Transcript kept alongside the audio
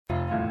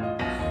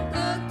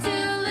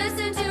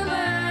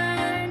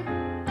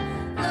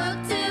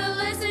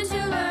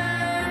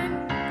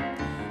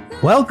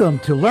Welcome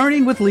to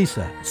Learning with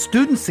Lisa,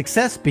 Student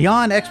Success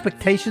Beyond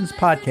Expectations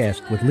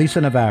podcast with Lisa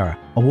Navarra,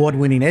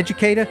 award-winning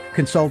educator,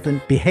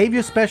 consultant,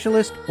 behavior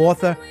specialist,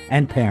 author,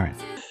 and parent.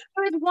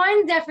 There was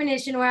one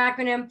definition or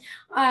acronym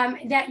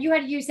that you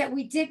had used that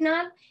we did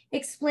not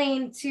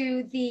explain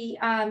to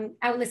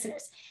our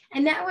listeners,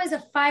 and that was a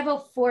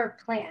 504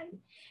 plan.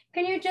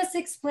 Can you just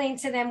explain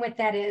to them what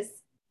that is?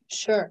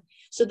 Sure.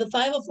 So the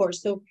 504,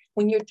 so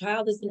when your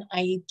child is an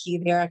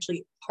IEP, they're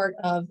actually part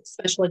of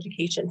special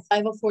education.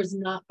 504 is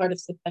not part of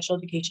special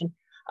education.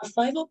 A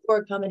 504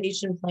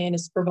 accommodation plan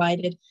is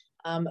provided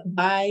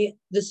by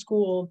the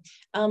school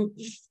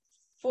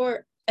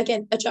for,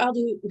 again, a child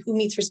who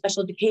meets for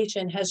special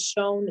education has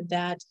shown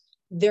that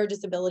their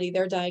disability,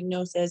 their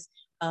diagnosis,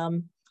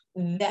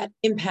 that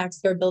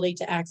impacts their ability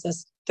to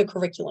access the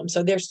curriculum.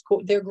 So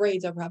their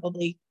grades are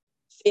probably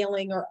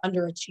failing or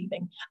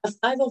underachieving. A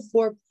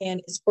 504 plan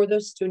is for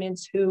those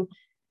students who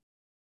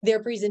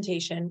their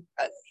presentation,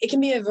 it can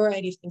be a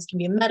variety of things, it can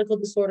be a medical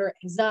disorder,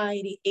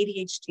 anxiety,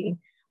 ADHD,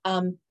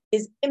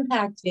 is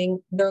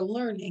impacting their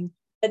learning,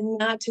 but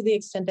not to the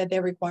extent that they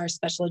require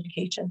special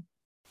education.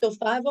 So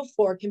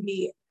 504 can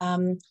be,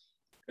 I'm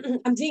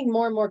seeing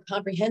more and more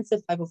comprehensive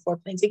 504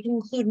 plans. It can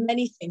include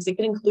many things. It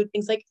can include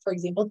things like, for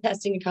example,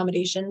 testing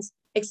accommodations,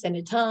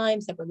 extended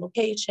time, separate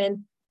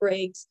location,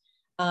 breaks.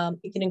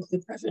 It can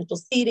include preferential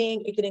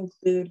seating. It can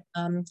include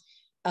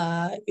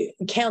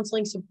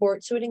counseling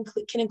support. So it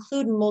can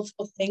include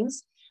multiple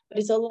things, but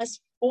it's a less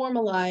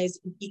formalized.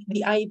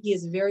 The IEP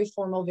is very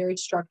formal, very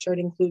structured,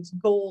 includes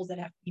goals that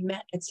have to be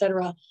met,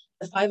 etc.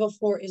 The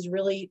 504 is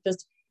really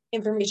just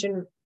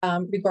information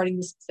regarding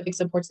the specific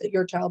supports that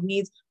your child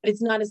needs, but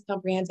it's not as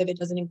comprehensive. It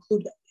doesn't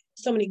include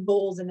so many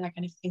goals and that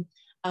kind of thing.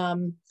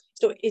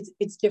 So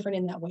it's different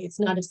in that way. It's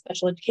not a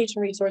special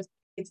education resource.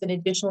 It's an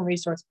additional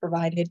resource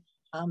provided.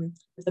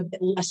 It's a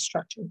bit less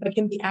structured, but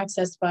can be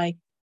accessed by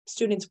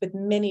students with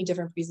many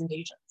different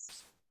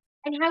presentations.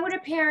 And how would a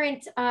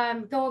parent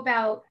go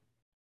about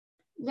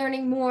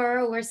learning more,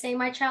 or saying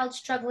my child's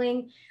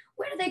struggling?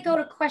 Where do they go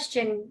to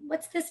question,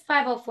 what's this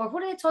 504? Who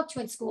do they talk to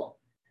in school?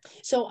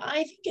 So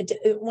I think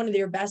one of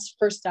their best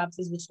first stops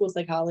is the school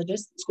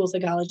psychologist. School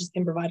psychologists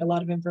can provide a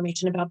lot of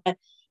information about that.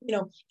 You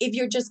know, if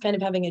you're just kind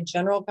of having a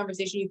general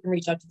conversation, you can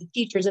reach out to the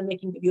teachers and they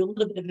can give you a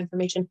little bit of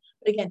information.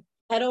 But again,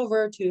 head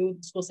over to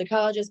the school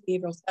psychologist,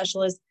 behavioral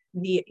specialist.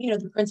 The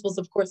principals,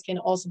 of course, can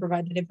also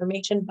provide that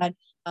information. But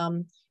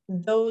for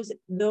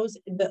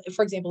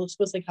example, the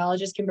school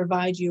psychologist can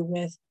provide you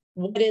with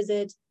what is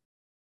it,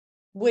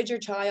 with your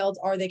child,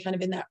 are they kind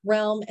of in that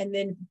realm, and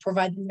then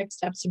provide the next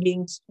steps to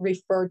being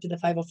referred to the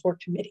 504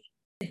 committee.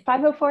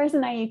 504s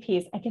and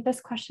IEPs. I get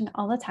this question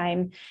all the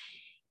time.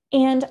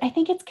 And I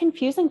think it's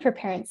confusing for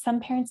parents. Some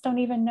parents don't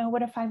even know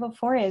what a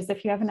 504 is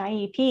if you have an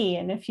IEP.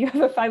 And if you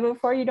have a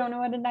 504, you don't know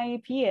what an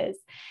IEP is.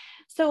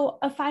 So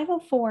a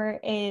 504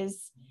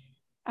 is,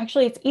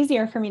 actually, it's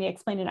easier for me to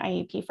explain an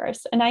IEP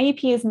first. An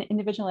IEP is an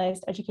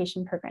individualized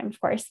education program, of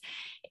course.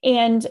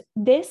 And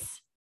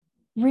this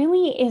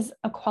really is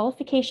a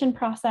qualification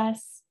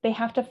process. They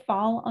have to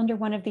fall under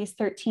one of these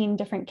 13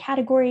 different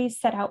categories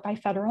set out by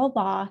federal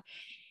law.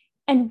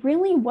 And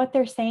really what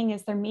they're saying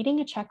is they're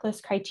meeting a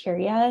checklist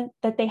criteria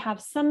that they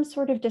have some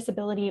sort of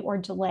disability or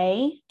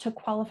delay to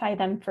qualify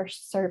them for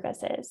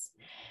services.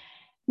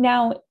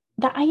 Now,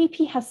 the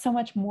IEP has so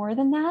much more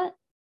than that,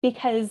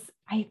 because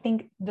I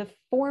think the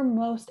four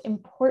most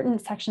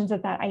important sections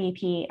of that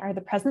IEP are the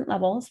present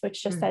levels,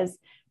 which just says,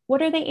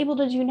 what are they able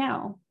to do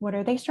now? What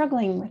are they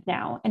struggling with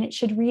now? And it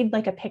should read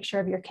like a picture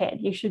of your kid.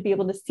 You should be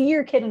able to see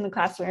your kid in the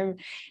classroom,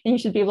 and you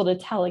should be able to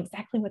tell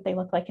exactly what they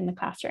look like in the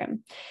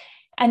classroom.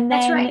 And then,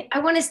 that's right. I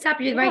want to stop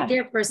you right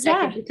there for a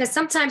second, because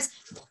sometimes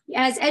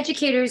as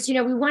educators,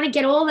 we want to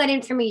get all that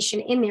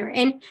information in there.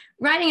 And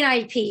writing an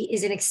IEP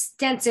is an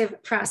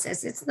extensive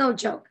process. It's no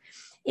joke.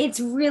 It's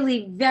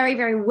really very,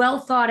 very well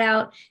thought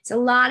out. It's a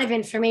lot of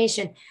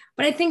information.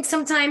 But I think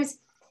sometimes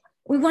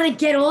we want to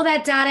get all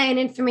that data and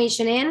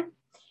information in.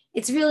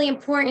 It's really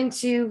important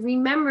to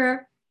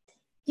remember,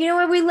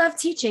 what we love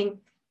teaching.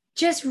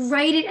 Just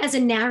write it as a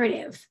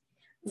narrative.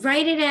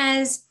 Write it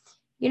as,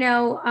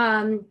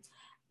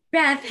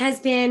 Beth has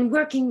been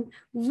working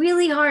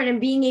really hard and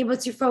being able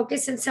to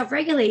focus and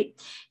self-regulate.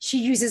 She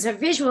uses her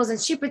visuals, and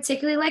she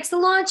particularly likes the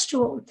launch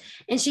tool,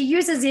 and she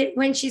uses it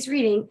when she's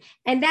reading.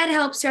 And that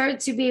helps her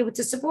to be able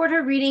to support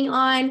her reading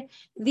on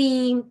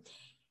the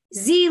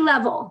Z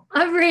level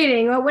of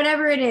reading or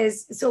whatever it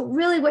is. So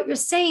really what you're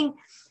saying,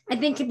 I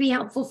think, can be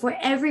helpful for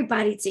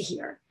everybody to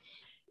hear.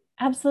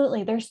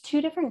 Absolutely. There's two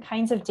different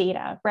kinds of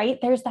data, right?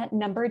 There's that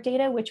number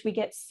data, which we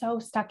get so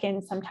stuck in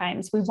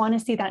sometimes. We want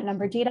to see that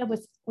number data,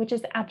 which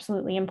is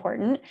absolutely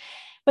important.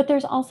 But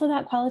there's also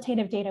that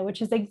qualitative data,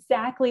 which is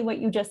exactly what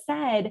you just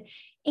said.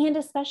 And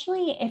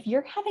especially if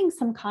you're having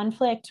some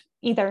conflict,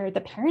 either the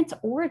parents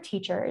or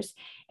teachers,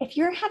 if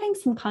you're having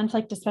some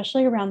conflict,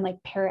 especially around like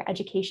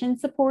paraeducation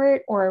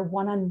support or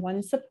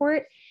one-on-one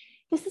support,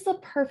 this is a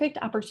perfect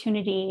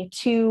opportunity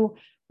to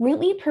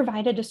really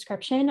provide a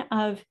description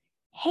of,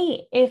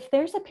 hey, if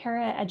there's a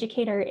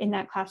paraeducator in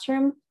that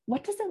classroom,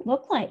 what does it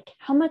look like?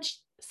 How much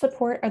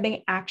support are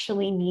they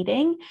actually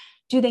needing?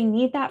 Do they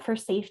need that for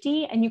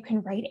safety? And you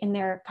can write in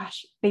there,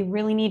 gosh, they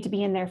really need to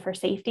be in there for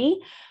safety.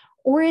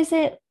 Or is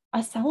it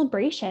a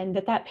celebration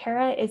that that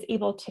para is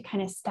able to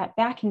kind of step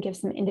back and give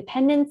some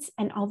independence,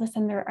 and all of a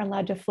sudden they're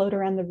allowed to float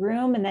around the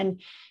room and then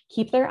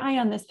keep their eye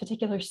on this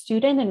particular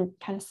student and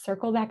kind of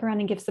circle back around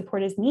and give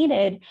support as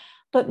needed.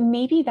 But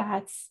maybe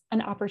that's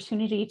an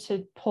opportunity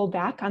to pull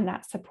back on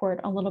that support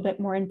a little bit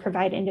more and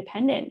provide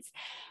independence.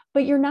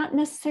 But you're not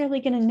necessarily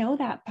going to know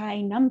that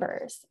by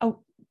numbers.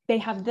 Oh, they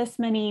have this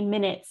many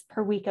minutes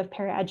per week of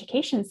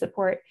paraeducation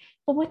support.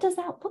 Well, what does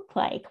that look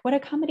like? What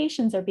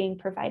accommodations are being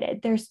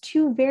provided? There's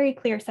two very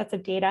clear sets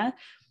of data.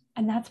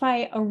 And that's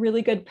why a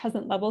really good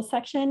present level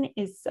section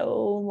is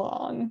so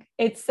long.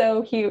 It's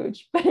so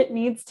huge, but it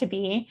needs to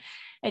be.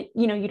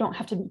 You don't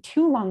have to be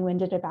too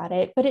long-winded about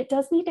it, but it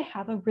does need to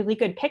have a really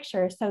good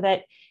picture so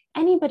that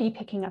anybody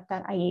picking up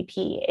that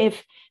IEP,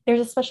 if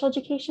there's a special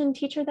education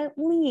teacher that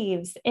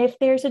leaves, if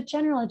there's a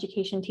general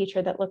education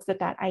teacher that looks at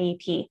that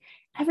IEP,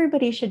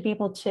 everybody should be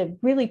able to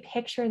really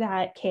picture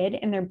that kid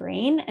in their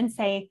brain and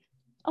say,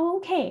 oh,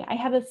 okay, I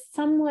have a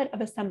somewhat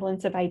of a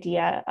semblance of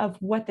idea of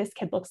what this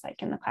kid looks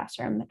like in the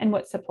classroom and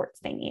what supports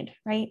they need,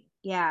 right?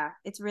 Yeah,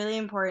 it's really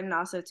important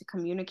also to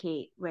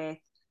communicate with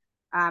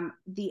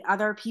the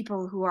other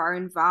people who are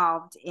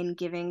involved in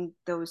giving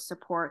those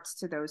supports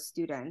to those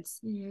students,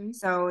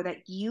 so that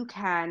you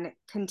can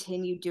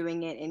continue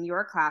doing it in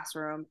your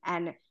classroom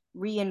and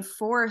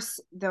reinforce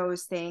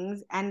those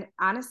things. And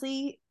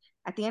honestly,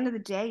 at the end of the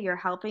day, you're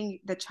helping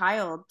the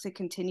child to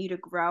continue to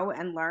grow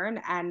and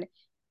learn and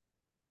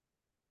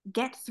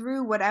get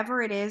through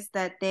whatever it is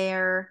that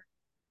they're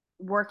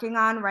working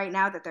on right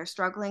now, that they're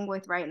struggling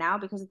with right now,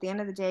 because at the end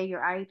of the day,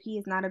 your IEP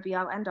is not a be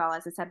all end all.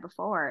 As I said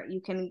before,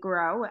 you can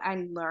grow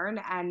and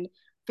learn and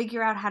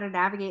figure out how to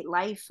navigate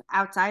life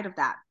outside of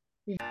that.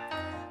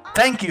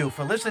 Thank you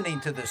for listening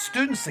to the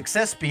Student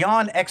Success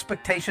Beyond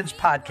Expectations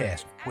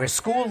podcast, where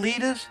school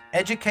leaders,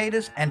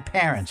 educators, and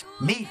parents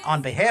meet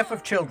on behalf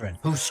of children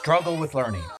who struggle with learning.